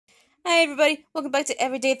Hi everybody, welcome back to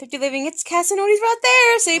Everyday Thrifty Living. It's cassoadiethriftyliving right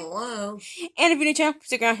there. Say hello. And if you're new to the channel,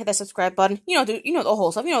 stick around, hit that subscribe button. You know the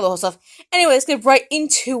whole stuff. Anyway, let's get right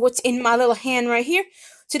into what's in my little hand right here.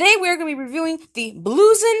 Today we're going to be reviewing the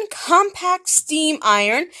Bluzen Compact Steam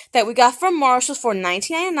Iron that we got from Marshalls for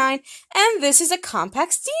 $19.99, and this is a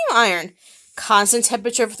compact steam iron. Constant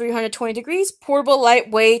temperature of 320 degrees, portable,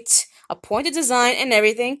 lightweight, a pointed design, and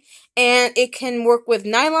everything. And it can work with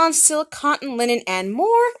nylon, silk, cotton, linen, and more.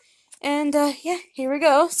 And, yeah, here we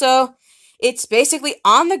go. So, it's basically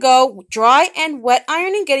on the go, dry and wet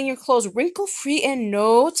ironing, getting your clothes wrinkle-free in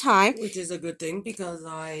no time. Which is a good thing because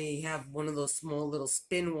I have one of those small little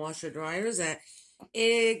spin washer dryers that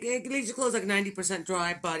it leaves your clothes like 90%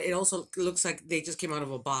 dry, but it also looks like they just came out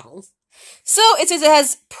of a bottle. So, it says it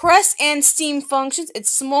has press and steam functions. It's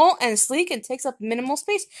small and sleek and takes up minimal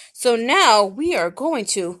space. So now, we are going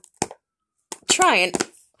to try and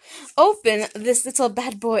open this little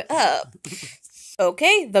bad boy up.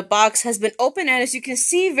 Okay, the box has been opened, and as you can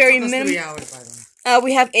see, very minimal. 3 hours, by the way.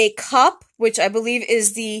 We have a cup, which I believe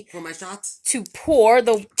is for my shots to pour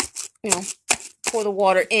the, pour the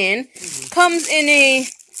water in. Has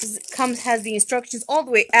the instructions all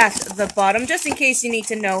the way at the bottom, just in case you need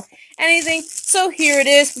to know anything. So here it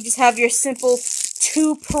is. We just have your simple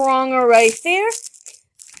two-pronger right there,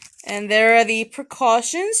 and there are the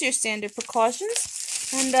precautions, your standard precautions.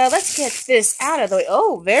 And let's get this out of the way.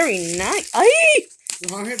 Oh, very nice. Aye!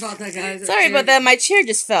 Sorry about that, guys. Sorry about that. My chair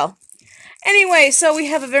just fell. Anyway, so we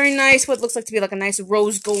have a very nice, what looks like to be like a nice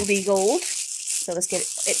rose goldy gold. So let's get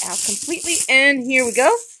it out completely. And here we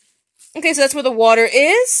go. Okay, so that's where the water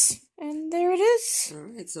is. And there it is.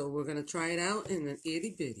 Alright, so we're going to try it out in an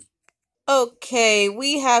itty bitty. Okay,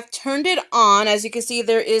 we have turned it on. As you can see,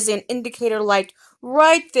 there is an indicator light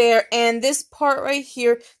right there, and this part right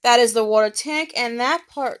here, that is the water tank, and that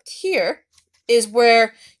part here is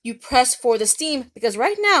where you press for the steam, because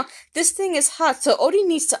right now, this thing is hot, so Odie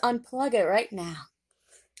needs to unplug it right now.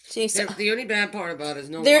 The only bad part about it is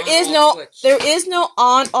there is no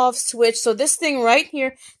on-off switch, so this thing right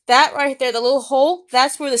here, that right there, the little hole,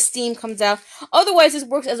 that's where the steam comes out. Otherwise, this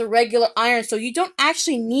works as a regular iron, so you don't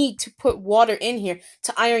actually need to put water in here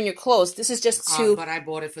to iron your clothes. This is just to... but I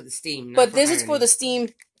bought it for the steam, But this is for the steam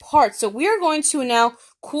part, so we are going to now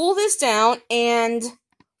cool this down and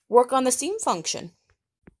work on the steam function.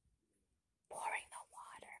 Pouring the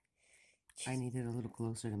water. I need it a little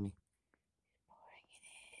closer to me.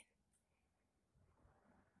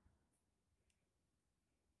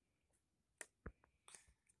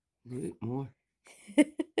 More.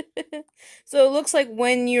 So it looks like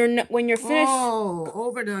when you're finished. Oh,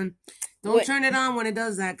 overdone. Don't turn it on when it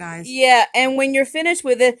does that, guys. Yeah, and when you're finished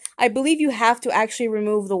with it, I believe you have to actually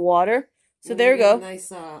remove the water. So there you go. A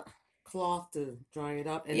nice cloth to dry it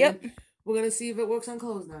up. And yep. Then we're gonna see if it works on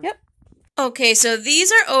clothes now. Yep. Okay, so these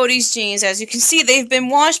are Odie's jeans. As you can see, they've been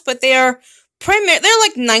washed, but they're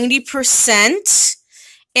like 90%.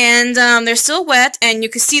 And they're still wet, and you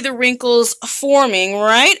can see the wrinkles forming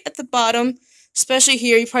right at the bottom, especially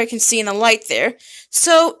here. You probably can see in the light there.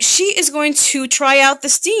 So she is going to try out the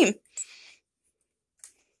steam.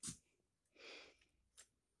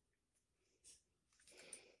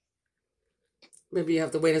 Maybe you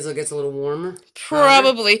have to wait until it gets a little warmer.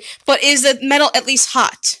 Probably. But is the metal at least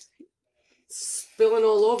hot? Spilling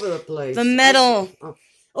all over the place. The metal.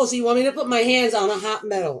 Oh, so you want me to put my hands on a hot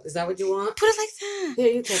metal? Is that what you want? Put it like that.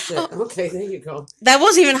 There, you touch it. Oh. Okay, there you go. That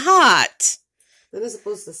wasn't even hot. Then it's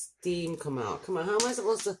supposed to steam come out. Come on, how am I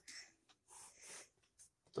supposed to...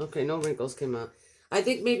 Okay, no wrinkles came out. I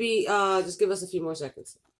think maybe just give us a few more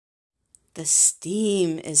seconds. The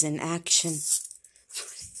steam is in action.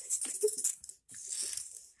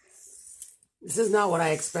 This is not what I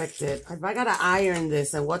expected. If I gotta iron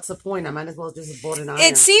this, then what's the point? I might as well just bought an iron.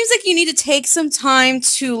 It seems like you need to take some time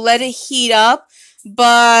to let it heat up,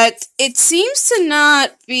 but it seems to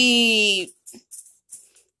not be...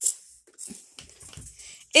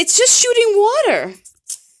 It's just shooting water.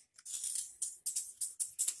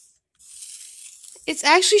 It's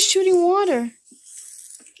actually shooting water.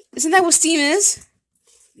 Isn't that what steam is?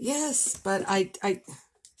 Yes, but I...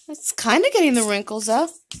 It's kind of getting the wrinkles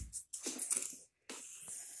up.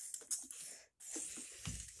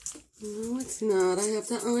 No, it's not. I have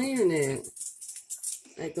to iron it.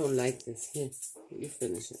 I don't like this. Here, you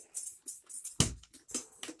finish it.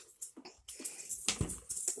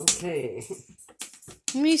 Okay.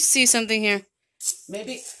 Let me see something here.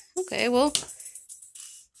 Maybe. Okay, well.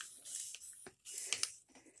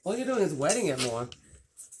 All you're doing is wetting it more.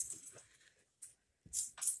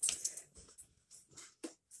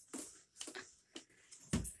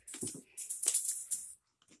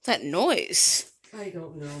 That noise. I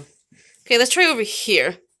don't know. Okay, let's try over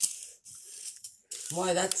here.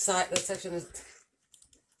 Why that section is...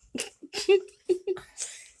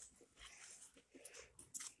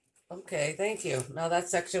 Okay, thank you. Now that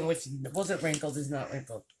section which wasn't wrinkled is not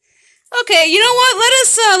wrinkled. Okay, you know what?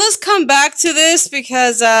 Let's come back to this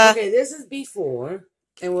because okay, this is before,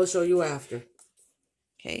 and we'll show you after.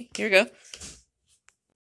 Okay, here we go.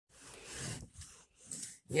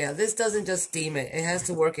 Yeah, this doesn't just steam it. It has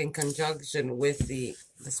to work in conjunction with the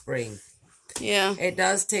spring. Yeah. It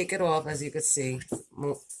does take it off, as you can see.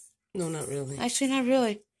 No, not really. Actually, not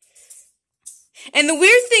really. And the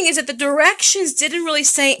weird thing is that the directions didn't really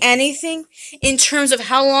say anything in terms of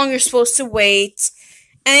how long you're supposed to wait.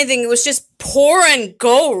 Anything. It was just pour and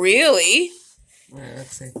go, really. Yeah,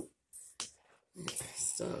 let's see.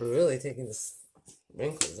 It's not really taking the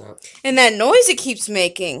wrinkles out. And that noise it keeps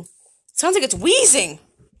making. It sounds like it's wheezing.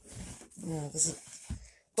 Yeah, this is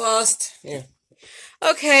bust. Yeah.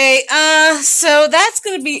 Okay, so that's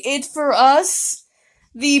gonna be it for us.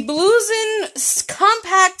 The Bluzen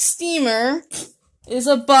compact steamer is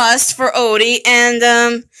a bust for Odie, and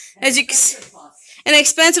as you can see, an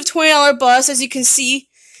expensive $20 bust. As you can see,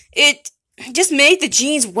 it just made the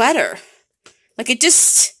jeans wetter. Like it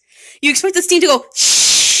just, you expect the steam to go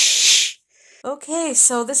shh. Okay,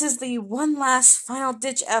 so this is the one last final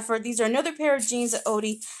ditch effort. These are another pair of jeans that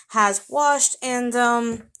Odie has washed, and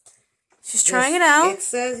she's trying it out. It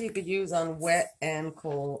says you could use on wet and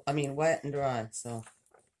cold. I mean, wet and dry. So.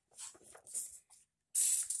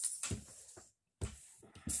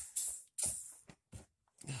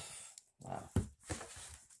 Wow.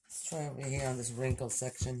 Let's try over here on this wrinkled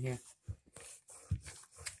section here.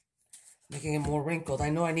 Making it more wrinkled.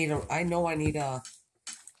 I know I need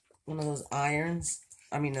one of those irons.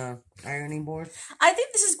 I mean, ironing board. I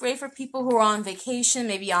think this is great for people who are on vacation,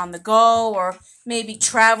 maybe on the go, or maybe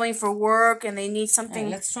traveling for work, and they need something.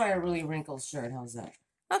 Right, let's try a really wrinkled shirt. How's that?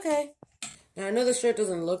 Okay. Now, I know the shirt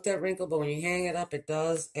doesn't look that wrinkled, but when you hang it up, it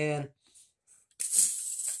does. And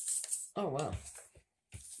oh wow.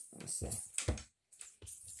 Let's see.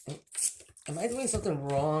 Am I doing something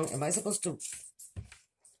wrong? Am I supposed to?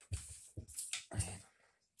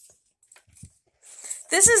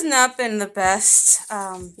 This has not been the best.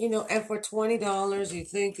 You know, and for $20, you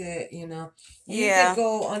think that, you know, you yeah. could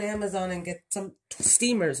go on Amazon and get some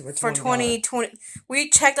steamers for $20. We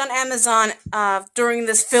checked on Amazon during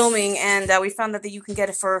this filming, and we found that you can get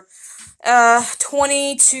it for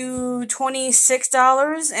 $20 to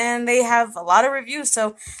 $26, and they have a lot of reviews.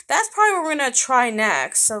 So that's probably what we're gonna try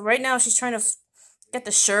next. So right now she's trying to get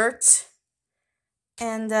the shirt,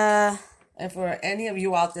 and for any of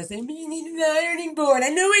you out there saying, you need an ironing board. I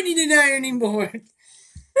know I need an ironing board.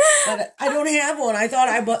 But I don't have one. I thought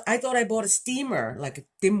I bought a steamer, like a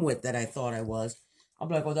dimwit that I thought I was. I'm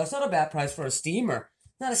like, well, that's not a bad price for a steamer.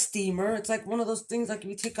 Not a steamer. It's like one of those things like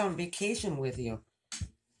you take on vacation with you.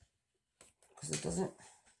 Because it doesn't...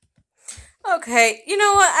 Okay, you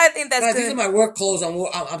know what? I think that's good. These are my work clothes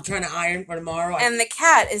I'm trying to iron for tomorrow. And the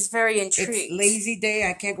cat is very intrigued. It's lazy day.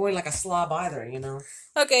 I can't go in like a slob either, you know.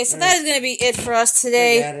 Okay, so that is going to be it for us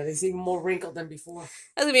today. Yeah, it's even more wrinkled than before.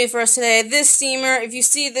 That's going to be it for us today. This steamer, if you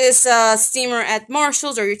see this steamer at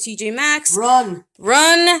Marshall's or your TJ Maxx, run!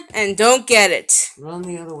 Run and don't get it. Run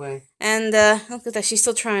the other way. And look at that. She's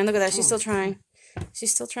still trying. Look at that. She's still trying.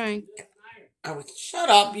 She's still trying. Shut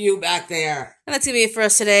up, you back there. And that's going to be it for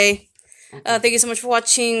us today. Thank you so much for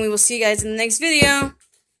watching. We will see you guys in the next video.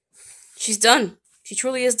 She's done. She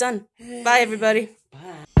truly is done. Bye, everybody.